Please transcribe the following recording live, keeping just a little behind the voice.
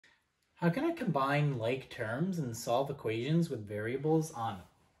How can I combine like terms and solve equations with variables on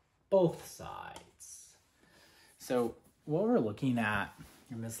both sides? So what we're looking at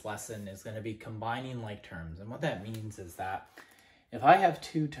in this lesson is going to be combining like terms. And what that means is that if I have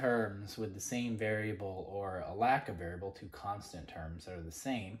two terms with the same variable or a lack of variable, two constant terms that are the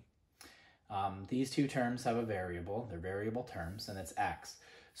same, these two terms have a variable, they're variable terms, and it's x.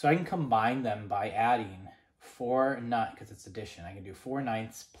 So I can combine them by adding 4/9, because it's addition. I can do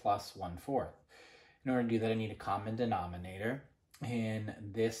 4/9 plus 1/4. In order to do that, I need a common denominator. In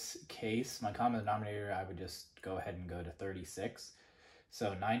this case, my common denominator, I would just go ahead and go to 36.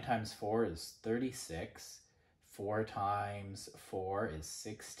 So 9 times 4 is 36. 4 times 4 is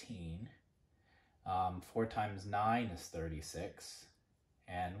 16. 4 times 9 is 36.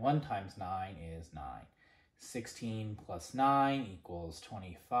 And 1 times 9 is 9. 16 plus 9 equals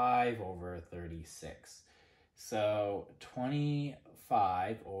 25 over 36. So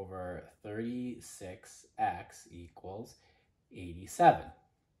 25 over 36x equals 87.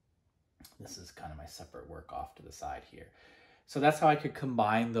 This is kind of my separate work off to the side here. So that's how I could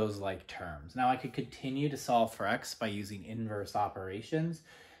combine those like terms. Now I could continue to solve for x by using inverse operations.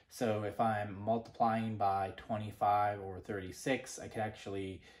 So if I'm multiplying by 25 over 36, I could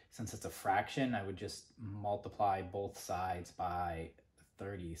actually, since it's a fraction, I would just multiply both sides by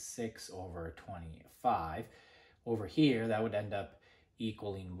 36 over 25. Over here, that would end up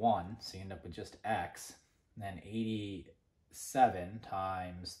equaling 1, so you end up with just x. And then 87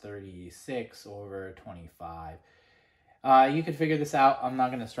 times 36 over 25. You could figure this out. I'm not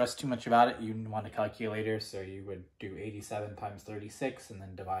going to stress too much about it. You want a calculator, so you would do 87 times 36 and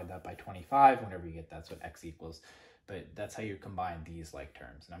then divide that by 25. Whenever you get that's what x equals. But that's how you combine these like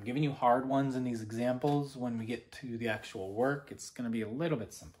terms. And I'm giving you hard ones in these examples. When we get to the actual work, it's going to be a little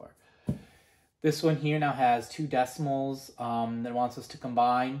bit simpler. This one here now has two decimals that wants us to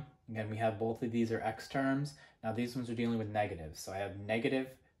combine. Again, we have both of these are x terms. Now these ones are dealing with negatives. So I have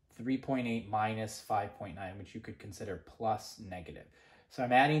negative 3.8 minus 5.9, which you could consider plus negative. So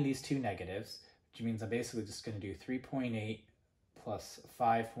I'm adding these two negatives, which means I'm basically just going to do 3.8 plus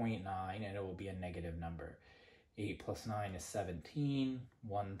 5.9, and it will be a negative number. 8 plus 9 is 17.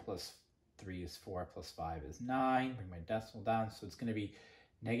 1 plus 3 is 4 plus 5 is 9. Bring my decimal down, so it's going to be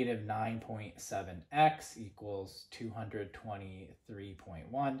negative 9.7x equals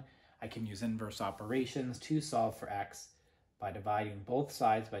 223.1. I can use inverse operations to solve for x by dividing both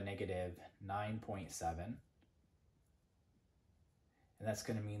sides by negative 9.7. And that's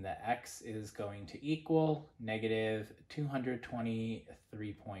going to mean that x is going to equal negative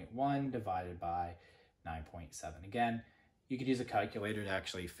 223.1 divided by 9.7. Again, you could use a calculator to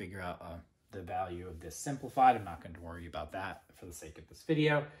actually figure out the value of this simplified. I'm not going to worry about that for the sake of this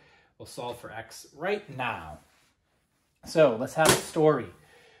video. We'll solve for x right now. So let's have a story.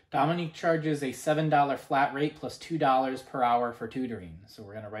 Dominique charges a $7 flat rate plus $2 per hour for tutoring. So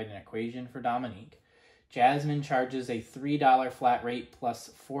we're going to write an equation for Dominique. Jasmine charges a $3 flat rate plus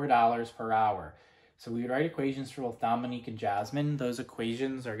 $4 per hour. So we would write equations for both Dominique and Jasmine. Those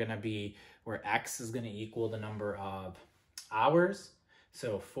equations are going to be where x is going to equal the number of hours.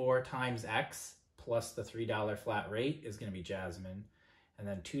 So 4 times x plus the $3 flat rate is going to be Jasmine. And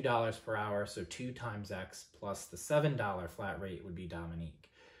then $2 per hour, so 2 times x plus the $7 flat rate would be Dominique.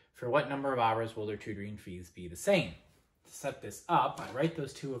 For what number of hours will their tutoring fees be the same? To set this up, I write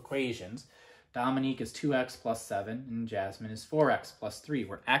those two equations. Dominique is 2x plus 7, and Jasmine is 4x plus 3,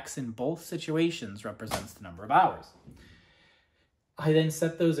 where x in both situations represents the number of hours. I then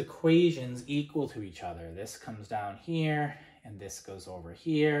set those equations equal to each other. This comes down here, and this goes over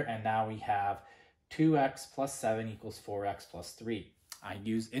here, and now we have 2x plus 7 equals 4x plus 3. I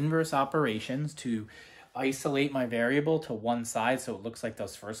use inverse operations to isolate my variable to one side so it looks like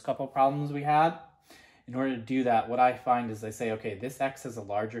those first couple problems we had. In order to do that, what I find is I say, okay, this x has a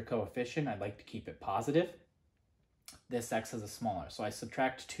larger coefficient. I'd like to keep it positive. This x has a smaller. So I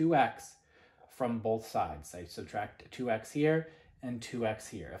subtract 2x from both sides. I subtract 2x here and 2x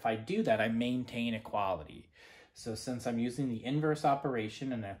here. If I do that, I maintain equality. So since I'm using the inverse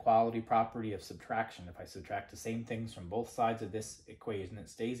operation and an equality property of subtraction, if I subtract the same things from both sides of this equation, it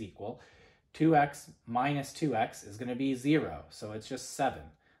stays equal. 2x minus 2x is going to be 0, so it's just 7.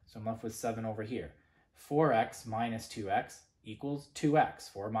 So I'm left with 7 over here. 4x minus 2x equals 2x.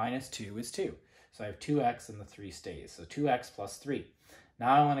 4 minus 2 is 2. So I have 2x and the 3 stays. So 2x plus 3.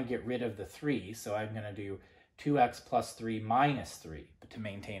 Now I want to get rid of the 3, so I'm going to do 2x plus 3 minus 3. But to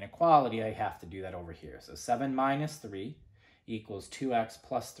maintain equality, I have to do that over here. So 7 minus 3 equals 2x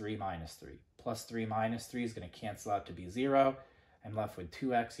plus 3 minus 3. Plus 3 minus 3 is going to cancel out to be 0. I'm left with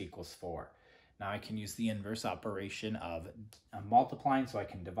 2x equals 4. Now I can use the inverse operation of multiplying, so I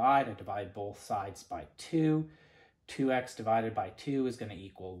can divide. I divide both sides by 2. 2x divided by 2 is going to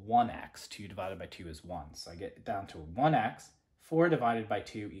equal 1x. 2 divided by 2 is 1. So I get down to 1x. 4 divided by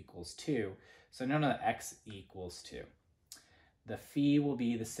 2 equals 2. So I know that x equals 2. The phi will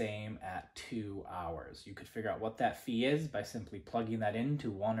be the same at 2 hours. You could figure out what that phi is by simply plugging that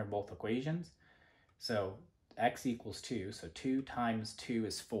into one or both equations. So x equals 2, so 2 times 2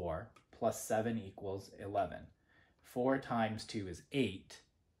 is 4, plus 7 equals 11. 4 times 2 is 8,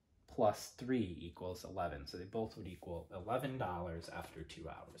 plus 3 equals 11. So they both would equal $11 after 2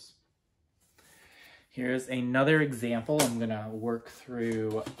 hours. Here's another example I'm going to work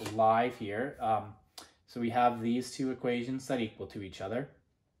through live here. So we have these two equations that equal to each other.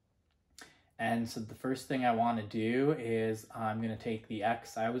 And so the first thing I want to do is I'm going to take the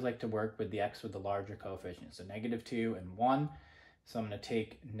x. I always like to work with the x with the larger coefficient. So -2 and 1. So I'm going to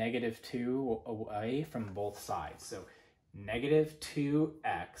take -2 away from both sides. So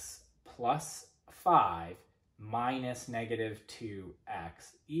 -2x plus 5 minus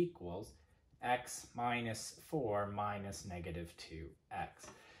 -2x equals x minus 4 minus -2x.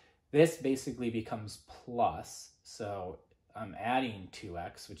 This basically becomes plus, so I'm adding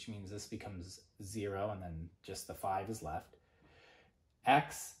 2x, which means this becomes 0, and then just the 5 is left.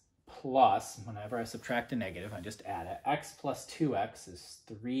 X plus, whenever I subtract a negative, I just add it. X plus 2x is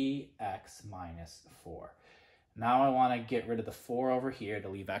 3x minus 4. Now I want to get rid of the 4 over here to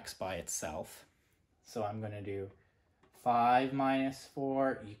leave x by itself. So I'm going to do 5 minus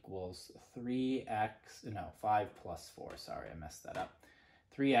 4 equals 5 plus 4. Sorry, I messed that up.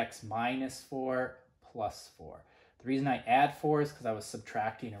 3x minus 4 plus 4. The reason I add 4 is because I was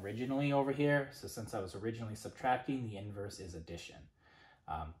subtracting originally over here. So since I was originally subtracting, the inverse is addition.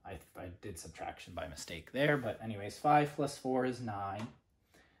 I did subtraction by mistake there, but anyways, 5 plus 4 is 9.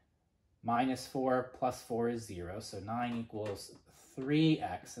 Minus 4 plus 4 is 0, so 9 equals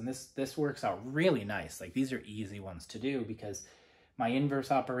 3x. And this works out really nice. Like, these are easy ones to do because my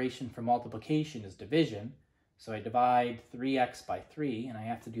inverse operation for multiplication is division. So I divide 3x by 3, and I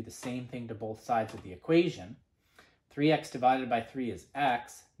have to do the same thing to both sides of the equation. 3x divided by 3 is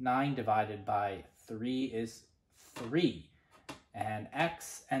x. 9 divided by 3 is 3. And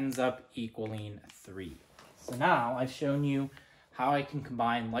x ends up equaling 3. So now I've shown you how I can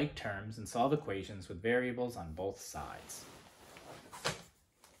combine like terms and solve equations with variables on both sides.